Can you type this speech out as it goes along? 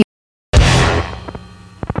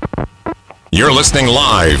You're listening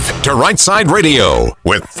live to Right Side Radio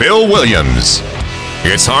with Phil Williams.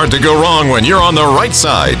 It's hard to go wrong when you're on the right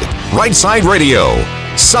side. Right Side Radio.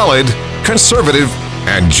 Solid, conservative,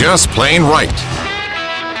 and just plain right.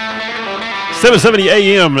 770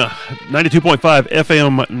 AM, 92.5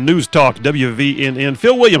 FM News Talk, WVNN.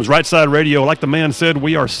 Phil Williams, Right Side Radio. Like the man said,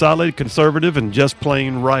 we are solid, conservative, and just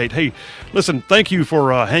plain right. Hey, listen, thank you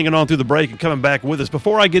for hanging on through the break and coming back with us.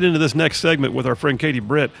 Before I get into this next segment with our friend Katie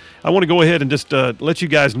Britt, I want to go ahead and just let you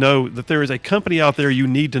guys know that there is a company out there you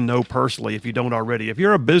need to know personally if you don't already. If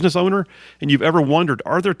you're a business owner and you've ever wondered,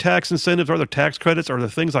 are there tax incentives, are there tax credits, are there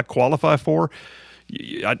things I qualify for?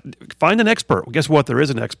 Find an expert. Well, guess what? There is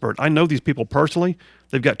an expert. I know these people personally.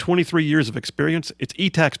 They've got 23 years of experience. It's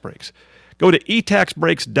eTax Breaks. Go to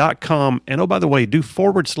etaxbreaks.com and, oh, by the way, do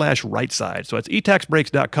 /right side. So it's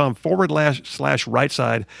etaxbreaks.com /right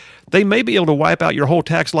side. They may be able to wipe out your whole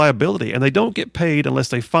tax liability, and they don't get paid unless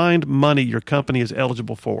they find money your company is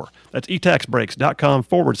eligible for. That's etaxbreaks.com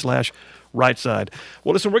 /right side.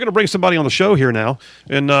 Well, listen, we're going to bring somebody on the show here now,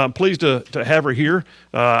 and I'm pleased to have her here.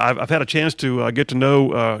 I've had a chance to get to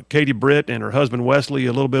know Katie Britt and her husband Wesley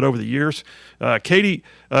a little bit over the years. Katie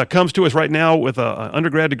comes to us right now with an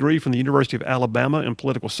undergrad degree from the University of Alabama in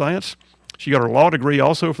political science. She got her law degree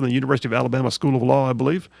also from the University of Alabama School of Law, I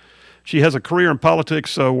believe. She has a career in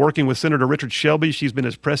politics working with Senator Richard Shelby. She's been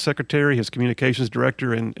his press secretary, his communications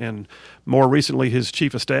director, and more recently his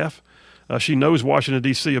chief of staff. She knows Washington,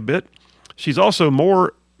 D.C. a bit. She's also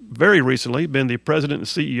very recently been the president and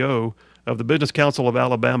CEO of the Business Council of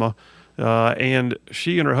Alabama, and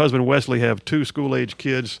she and her husband Wesley have 2 school-age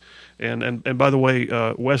kids. And by the way,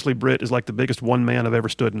 Wesley Britt is like the biggest one man I've ever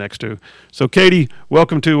stood next to. So, Katie,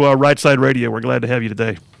 welcome to Right Side Radio. We're glad to have you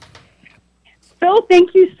today. Phil,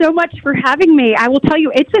 thank you so much for having me. I will tell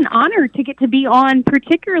you, it's an honor to get to be on,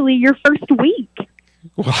 particularly your first week.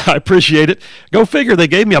 Well, I appreciate it. Go figure, they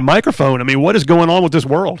gave me a microphone. I mean, what is going on with this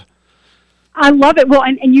world? I love it. Well,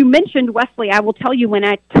 and you mentioned Wesley. I will tell you, when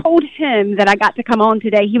I told him that I got to come on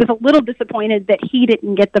today, he was a little disappointed that he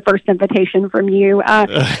didn't get the first invitation from you.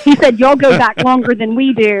 He said, y'all go back longer than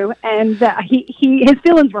we do, and his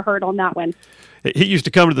feelings were hurt on that one. He used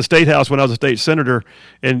to come to the State House when I was a state senator,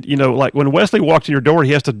 and, you know, like when Wesley walks in your door,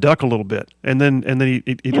 he has to duck a little bit. And then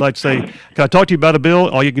he'd like to say, can I talk to you about a bill?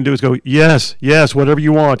 All you can do is go, yes, whatever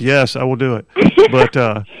you want. Yes, I will do it.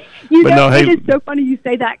 But, it is so funny you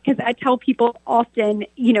say that, because I tell people often,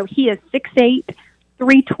 you know, he is 6'8",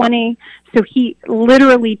 320, so he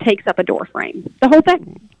literally takes up a door frame. The whole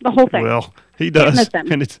thing. Well, he does.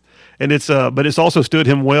 And it's but it's also stood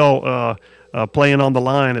him well playing on the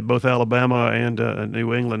line at both Alabama and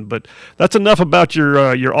New England. But that's enough about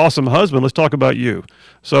your awesome husband. Let's talk about you.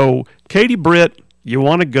 So, Katie Britt, you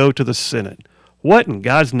want to go to the Senate. What in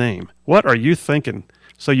God's name? What are you thinking?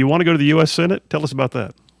 So you want to go to the U.S. Senate? Tell us about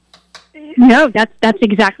that. No, that's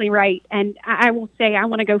exactly right. And I will say I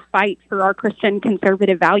want to go fight for our Christian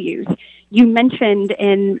conservative values. You mentioned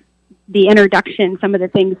in the introduction some of the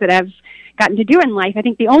things that I've gotten to do in life. I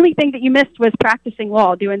think the only thing that you missed was practicing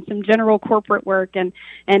law, doing some general corporate work and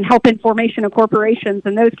helping formation of corporations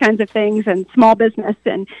and those kinds of things, and small business.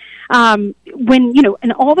 And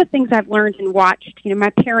and all the things I've learned and watched, my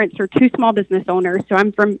parents are 2 small business owners, so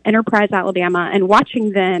I'm from Enterprise, Alabama, and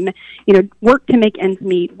watching them, work to make ends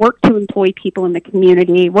meet, work to employ people in the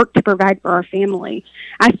community, work to provide for our family.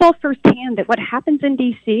 I saw firsthand that what happens in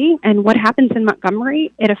D.C. and what happens in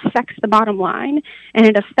Montgomery, it affects the bottom line, and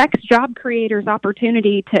it affects job creators'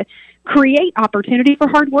 opportunity to create opportunity for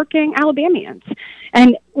hardworking Alabamians.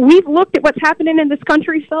 And we've looked at what's happening in this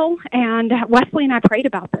country, Phil, and Wesley and I prayed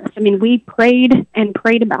about this. I mean, we prayed and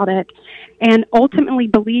prayed about it, and ultimately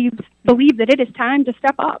believe that it is time to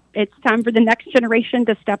step up. It's time for the next generation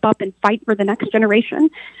to step up and fight for the next generation,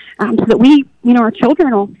 so that we, our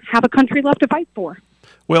children will have a country left to fight for.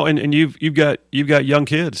 Well, and you've got young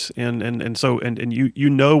kids, and so you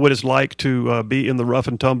know what it's like to be in the rough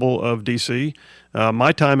and tumble of D.C.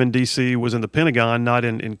 My time in D.C. was in the Pentagon, not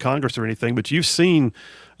in Congress or anything. But you've seen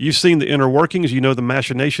the inner workings. You know the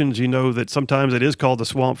machinations. You know that sometimes it is called the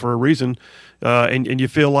swamp for a reason, and you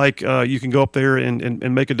feel like you can go up there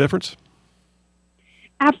and make a difference.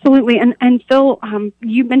 Absolutely. And Phil,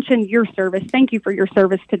 you mentioned your service. Thank you for your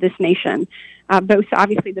service to this nation, both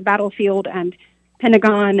obviously the battlefield and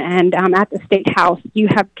Pentagon and at the State House. You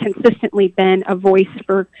have consistently been a voice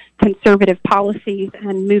for conservative policies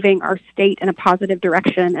and moving our state in a positive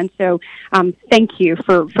direction. And so thank you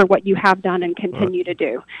for what you have done and continue to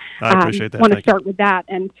do. I appreciate that. I want to start with that.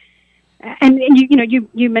 And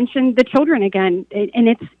you mentioned the children again, and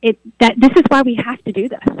this is why we have to do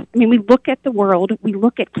this. I mean, we look at the world, we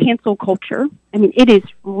look at cancel culture, I mean, it is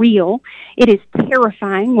real. It is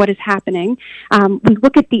terrifying what is happening. We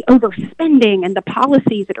look at the overspending and the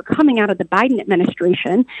policies that are coming out of the Biden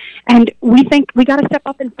administration, and we think we got to step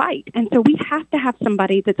up and fight. And so we have to have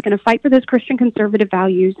somebody that's going to fight for those Christian conservative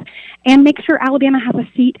values and make sure Alabama has a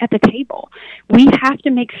seat at the table. We have to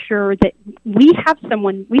make sure that we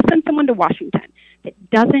send someone to Washington that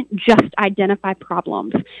doesn't just identify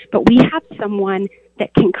problems, but we have someone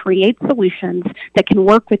that can create solutions, that can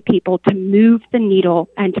work with people to move the needle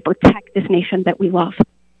and to protect this nation that we love.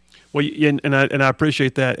 Well, and I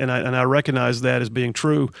appreciate that, and I recognize that as being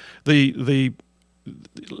true. Let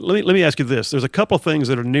me ask you this. There's a couple of things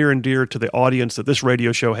that are near and dear to the audience that this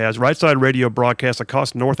radio show has. Right Side Radio broadcasts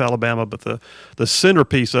across North Alabama, but the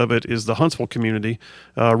centerpiece of it is the Huntsville community,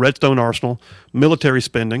 Redstone Arsenal, military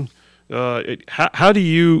spending. How do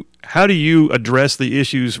you address the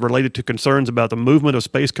issues related to concerns about the movement of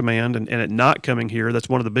Space Command and it not coming here? That's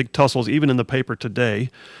one of the big tussles, even in the paper today.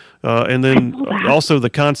 And then also the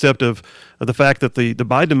concept of the fact that the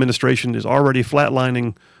Biden administration is already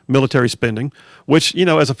flatlining military spending, which,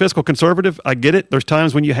 as a fiscal conservative, I get it. There's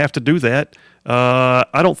times when you have to do that.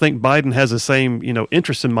 I don't think Biden has the same,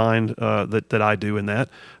 interests in mind that I do in that.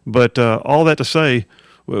 But all that to say,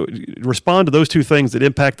 respond to those two things that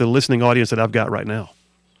impact the listening audience that I've got right now.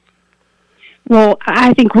 Well,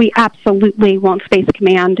 I think we absolutely want Space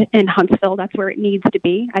Command in Huntsville. That's where it needs to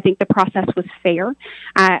be. I think the process was fair.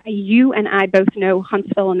 You and I both know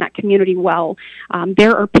Huntsville and that community well.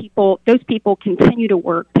 Those people continue to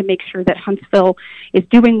work to make sure that Huntsville is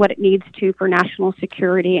doing what it needs to for national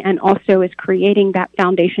security and also is creating that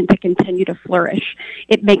foundation to continue to flourish.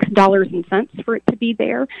 It makes dollars and cents for it to be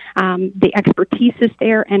there. The expertise is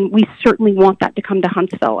there, and we certainly want that to come to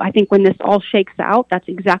Huntsville. I think when this all shakes out, that's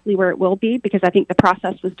exactly where it will be, because I think the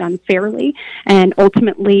process was done fairly, and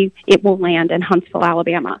ultimately it will land in Huntsville,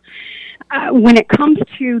 Alabama. When it comes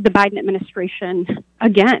to the Biden administration,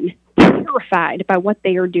 again, terrified by what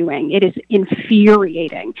they are doing. It is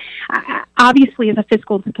infuriating. Obviously, as a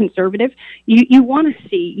fiscal conservative, you want to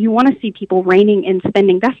see people reining in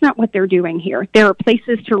spending. That's not what they're doing here. There are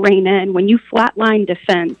places to rein in. When you flatline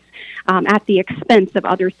defense at the expense of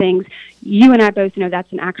other things, you and I both know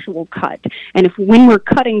that's an actual cut. And when we're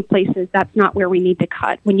cutting places, that's not where we need to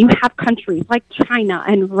cut. When you have countries like China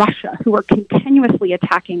and Russia who are continuously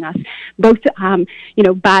attacking us, both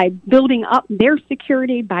by building up their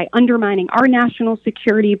security, by undermining our national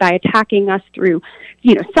security, by attacking us through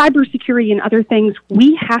cybersecurity and other things,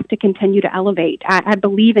 we have to continue to elevate. I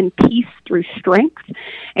believe in peace through strength.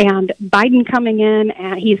 And Biden coming in,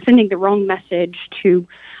 he is sending the wrong message to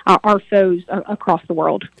our foes across the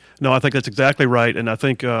world. No, I think that's exactly right, and I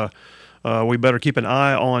think we better keep an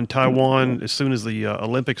eye on Taiwan as soon as the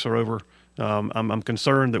Olympics are over. I'm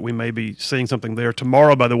concerned that we may be seeing something there.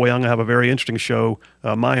 Tomorrow, by the way, I'm going to have a very interesting show.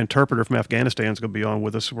 My interpreter from Afghanistan is going to be on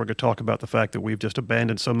with us. We're going to talk about the fact that we've just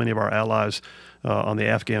abandoned so many of our allies on the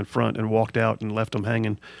Afghan front and walked out and left them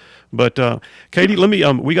hanging. But Katie, let me.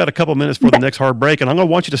 We got a couple minutes for the next hard break, and I'm going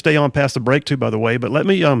to want you to stay on past the break too. By the way, but let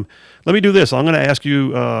me do this. I'm going to ask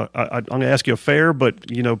you. I'm going to ask you a fair, but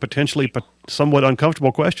potentially somewhat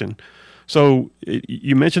uncomfortable question. So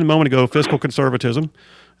you mentioned a moment ago fiscal conservatism.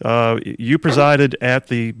 You presided at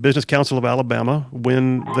the Business Council of Alabama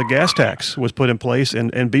when the gas tax was put in place,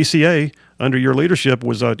 and BCA, under your leadership,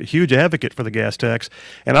 was a huge advocate for the gas tax.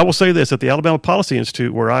 And I will say this, at the Alabama Policy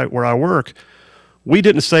Institute, where I work, we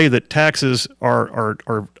didn't say that taxes are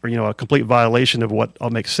a complete violation of what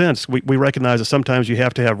makes sense. We recognize that sometimes you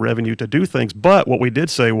have to have revenue to do things, but what we did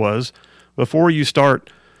say was, before you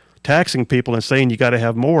start taxing people and saying you got to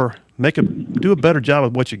have more, do a better job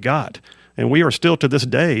of what you got. And we are still, to this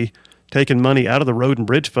day, taking money out of the Road and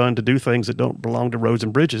Bridge Fund to do things that don't belong to roads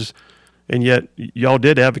and bridges. And yet, y'all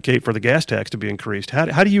did advocate for the gas tax to be increased.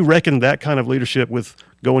 How do you reckon that kind of leadership with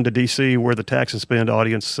going to D.C., where the tax and spend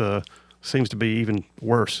audience seems to be even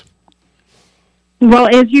worse? Well,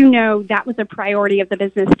 as you know, that was a priority of the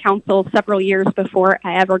Business Council several years before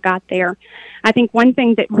I ever got there. I think one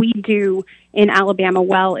thing that we do in Alabama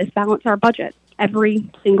well is balance our budget every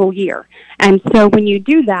single year. And so when you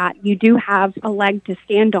do that, you do have a leg to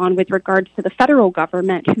stand on with regards to the federal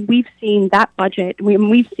government. We've seen that budget,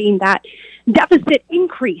 we've seen that deficit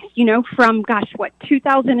increase, from,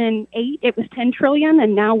 2008, it was $10 trillion,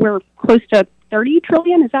 and now we're close to $30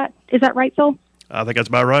 trillion. Is that right, Phil? I think that's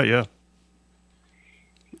about right, yeah.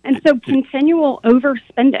 And so continual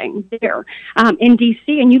overspending there in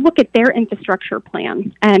D.C., and you look at their infrastructure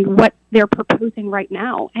plan and what they're proposing right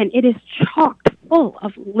now, and it is chocked full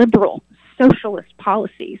of liberal socialist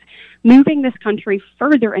policies, moving this country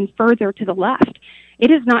further and further to the left. It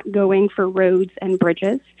is not going for roads and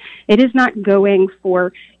bridges. It is not going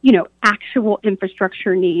for, actual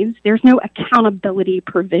infrastructure needs. There's no accountability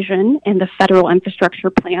provision in the federal infrastructure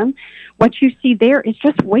plan. What you see there is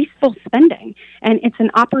just wasteful spending. And it's an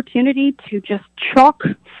opportunity to just chock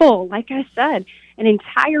full, like I said, an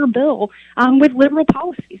entire bill with liberal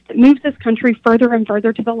policies that moves this country further and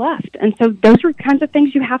further to the left. And so those are kinds of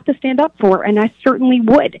things you have to stand up for, and I certainly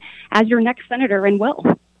would as your next senator and will.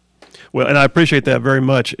 Well, and I appreciate that very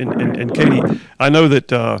much. And Katie, I know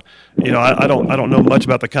that I don't know much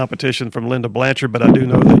about the competition from Linda Blanchard, but I do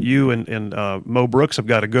know that you and Mo Brooks have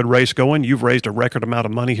got a good race going. You've raised a record amount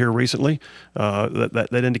of money here recently. That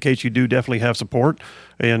indicates you do definitely have support.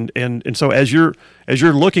 And so as you're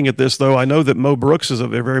looking at this, though, I know that Mo Brooks is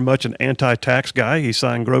very much an anti-tax guy. He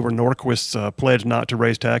signed Grover Norquist's pledge not to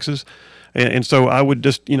raise taxes. And so I would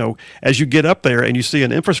just, as you get up there and you see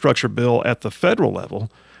an infrastructure bill at the federal level,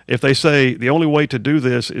 if they say the only way to do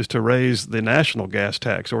this is to raise the national gas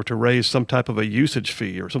tax or to raise some type of a usage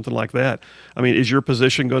fee or something like that, I mean, is your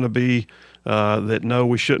position going to be that no,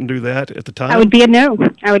 we shouldn't do that at the time? I would be a no.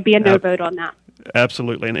 I would be a no vote on that.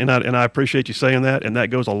 Absolutely, and I appreciate you saying that, and that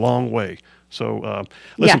goes a long way. So,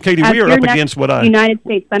 listen, yes, Katie, we are up against what United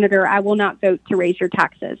States Senator, I will not vote to raise your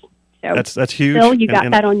taxes. So that's huge. Phil, you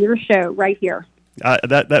got that on your show right here.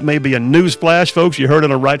 That may be a news flash, folks. You heard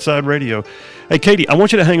it on Right Side Radio. Hey, Katie, I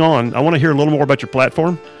want you to hang on. I want to hear a little more about your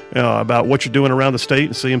platform, about what you're doing around the state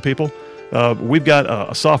and seeing people. We've got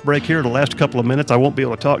a soft break here the last couple of minutes. I won't be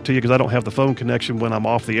able to talk to you because I don't have the phone connection when I'm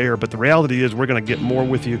off the air. But the reality is we're going to get more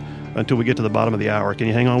with you until we get to the bottom of the hour. Can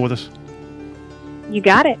you hang on with us? You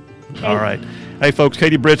got it. All right. Hey, folks,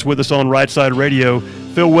 Katie Britt's with us on Right Side Radio.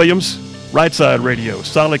 Phil Williams, Right Side Radio,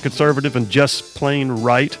 solid conservative and just plain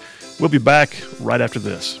right. We'll be back right after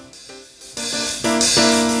this.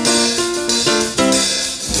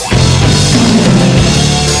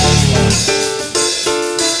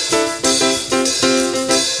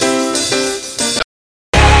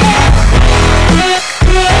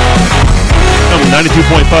 On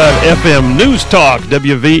 92.5 FM News Talk,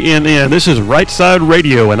 WVNN. This is Right Side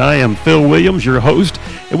Radio, and I am Phil Williams, your host.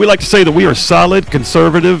 And we like to say that we are solid,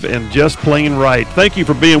 conservative, and just plain right. Thank you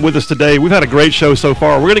for being with us today. We've had a great show so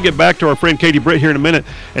far. We're going to get back to our friend Katie Britt here in a minute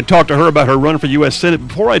and talk to her about her run for U.S. Senate.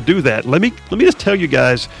 Before I do that, let me just tell you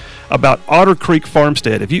guys about Otter Creek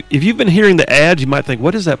Farmstead. If you've been hearing the ads, you might think,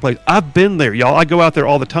 what is that place? I've been there, y'all. I go out there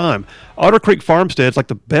all the time. Otter Creek Farmstead is like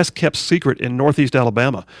the best kept secret in Northeast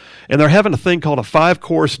Alabama. And they're having a thing called a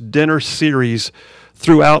 5-course dinner series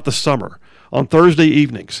throughout the summer on Thursday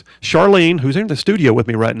evenings. Charlene, who's in the studio with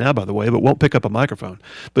me right now, by the way, but won't pick up a microphone.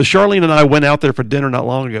 But Charlene and I went out there for dinner not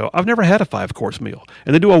long ago. I've never had a 5-course meal.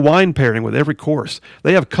 And they do a wine pairing with every course.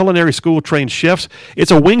 They have culinary school-trained chefs.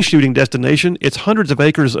 It's a wing shooting destination. It's hundreds of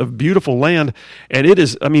acres of beautiful land. And it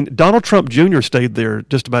is, Donald Trump Jr. stayed there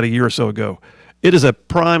just about a year or so ago. It is a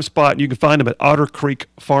prime spot, and you can find them at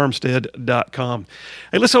ottercreekfarmstead.com.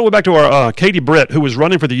 Hey, let's go back to our Katie Britt, who was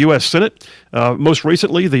running for the U.S. Senate. Most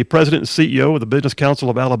recently, the president and CEO of the Business Council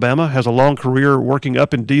of Alabama, has a long career working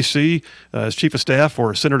up in D.C. As chief of staff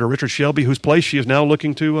for Senator Richard Shelby, whose place she is now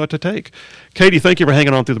looking to take. Katie, thank you for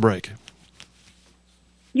hanging on through the break.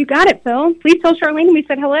 You got it, Phil. Please tell Charlene we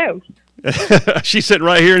said hello. She's sitting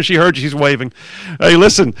right here, and she heard you. She's waving. Hey,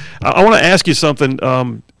 listen, I want to ask you something.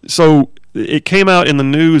 So it came out in the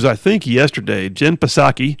news, I think, yesterday. Jen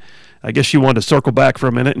Psaki, I guess she wanted to circle back for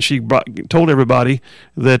a minute, and she told everybody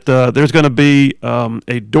that there's going to be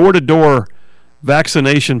a door-to-door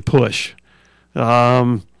vaccination push.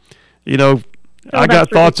 I got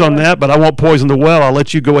thoughts on that, but I won't poison the well. I'll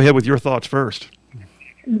let you go ahead with your thoughts first.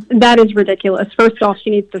 That is ridiculous. First off,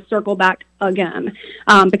 she needs to circle back again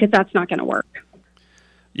because that's not going to work.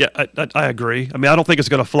 Yeah, I agree. I don't think it's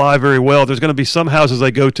going to fly very well. There's going to be some houses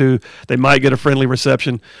they go to, they might get a friendly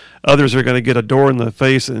reception. Others are going to get a door in the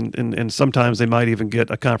face, and sometimes they might even get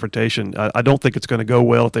a confrontation. I don't think it's going to go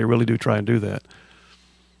well if they really do try and do that.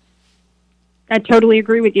 I totally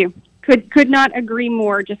agree with you. Could not agree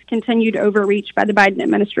more. Just continued overreach by the Biden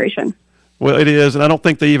administration. Well, it is, and I don't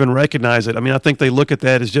think they even recognize it. I think they look at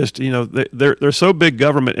that as just, they're so big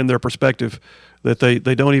government in their perspective that they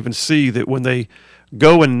don't even see that when they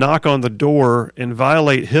go and knock on the door and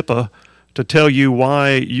violate HIPAA to tell you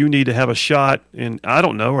why you need to have a shot, and I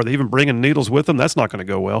don't know, are they even bringing needles with them? That's not going to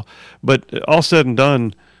go well. But all said and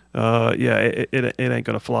done, it ain't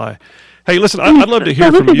going to fly. Hey, listen, I'd love to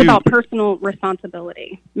hear from you. This is about personal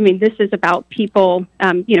responsibility. This is about people,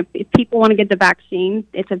 if people want to get the vaccine,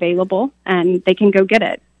 it's available, and they can go get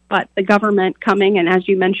it. But the government coming and, as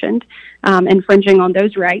you mentioned, infringing on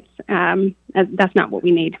those rights, that's not what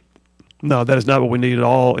we need. No, that is not what we need at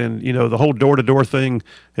all. And, the whole door-to-door thing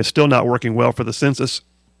is still not working well for the census.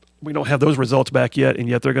 We don't have those results back yet, and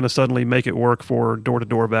yet they're going to suddenly make it work for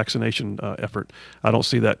door-to-door vaccination effort. I don't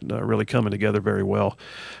see that really coming together very well.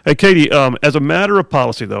 Hey, Katie, as a matter of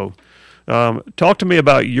policy, though, talk to me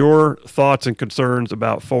about your thoughts and concerns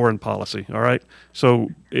about foreign policy, all right? So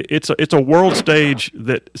it's a world stage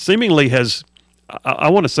that seemingly has,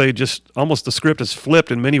 I want to say, just almost the script has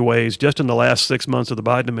flipped in many ways just in the last 6 months of the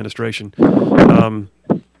Biden administration.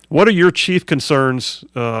 What are your chief concerns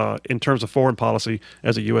in terms of foreign policy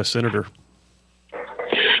as a U.S. Senator?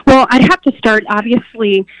 Well, I'd have to start,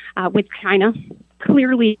 obviously, with China.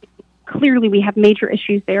 Clearly, we have major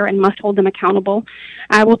issues there and must hold them accountable.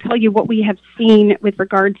 I will tell you what we have seen with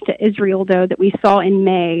regards to Israel, though, that we saw in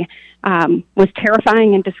May was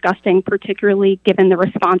terrifying and disgusting, particularly given the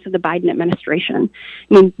response of the Biden administration.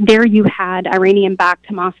 I mean, there you had Iranian-backed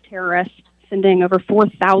Hamas terrorists sending over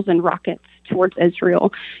 4,000 rockets towards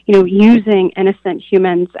Israel, using innocent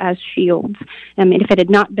humans as shields. I mean, if it had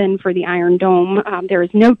not been for the Iron Dome, there is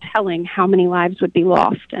no telling how many lives would be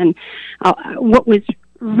lost. And what was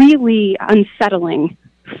really unsettling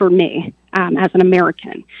for me as an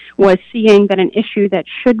American was seeing that an issue that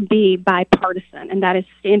should be bipartisan, and that is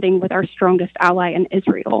standing with our strongest ally in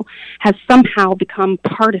Israel, has somehow become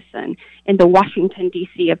partisan in the Washington,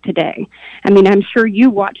 D.C. of today. I mean, I'm sure you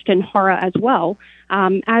watched in horror as well,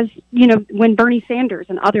 as, when Bernie Sanders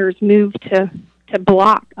and others moved to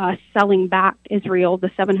block us selling back Israel the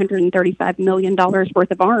 $735 million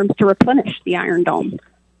worth of arms to replenish the Iron Dome.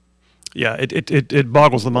 Yeah, it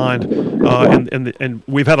boggles the mind, and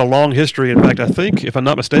we've had a long history. In fact, I think, if I'm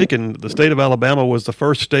not mistaken, the state of Alabama was the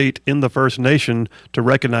first state in the First Nation to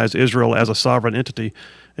recognize Israel as a sovereign entity,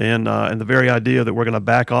 and the very idea that we're going to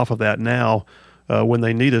back off of that now when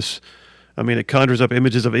they need us, I mean, it conjures up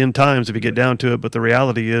images of end times if you get down to it. But the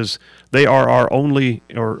reality is, they are our only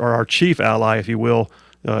or our chief ally, if you will,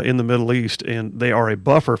 in the Middle East, and they are a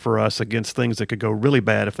buffer for us against things that could go really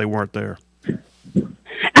bad if they weren't there.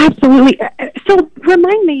 Absolutely. So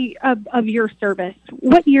remind me of your service.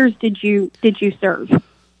 What years did you serve?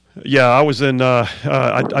 Yeah, I was in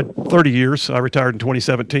 30 years. I retired in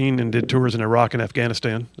 2017 and did tours in Iraq and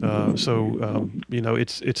Afghanistan. It's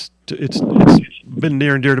been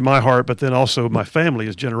near and dear to my heart, but then also my family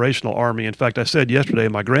is generational Army. In fact, I said yesterday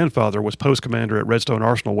my grandfather was post commander at Redstone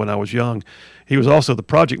Arsenal when I was young. He was also the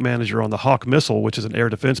project manager on the Hawk missile, which is an air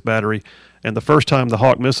defense battery. And the first time the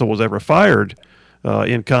Hawk missile was ever fired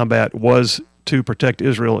in combat was to protect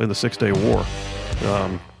Israel in the 6-Day War.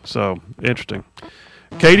 So interesting.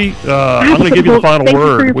 Katie, I'm going to give you the final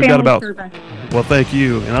word. We got about service. Well, thank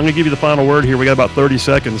you, and I'm going to give you the final word here. We got about 30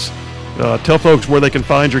 seconds. Tell folks where they can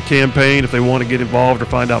find your campaign if they want to get involved or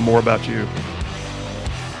find out more about you.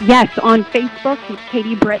 Yes, on Facebook, it's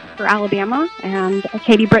Katie Britt for Alabama and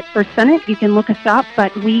Katie Britt for Senate. You can look us up,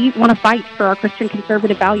 but we want to fight for our Christian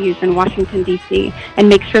conservative values in Washington, D.C., and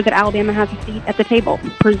make sure that Alabama has a seat at the table,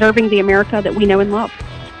 preserving the America that we know and love.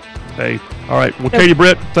 Hey, all right. Well, Katie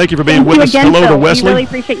Britt, thank you for being with us. Again, hello Phil. to Wesley. We really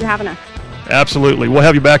appreciate you having us. Absolutely. We'll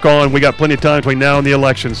have you back on. We got plenty of time between now and the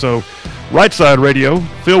election. So, Right Side Radio,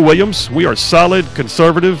 Phil Williams. We are solid,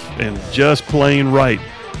 conservative, and just plain right.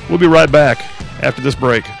 We'll be right back after this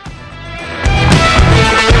break.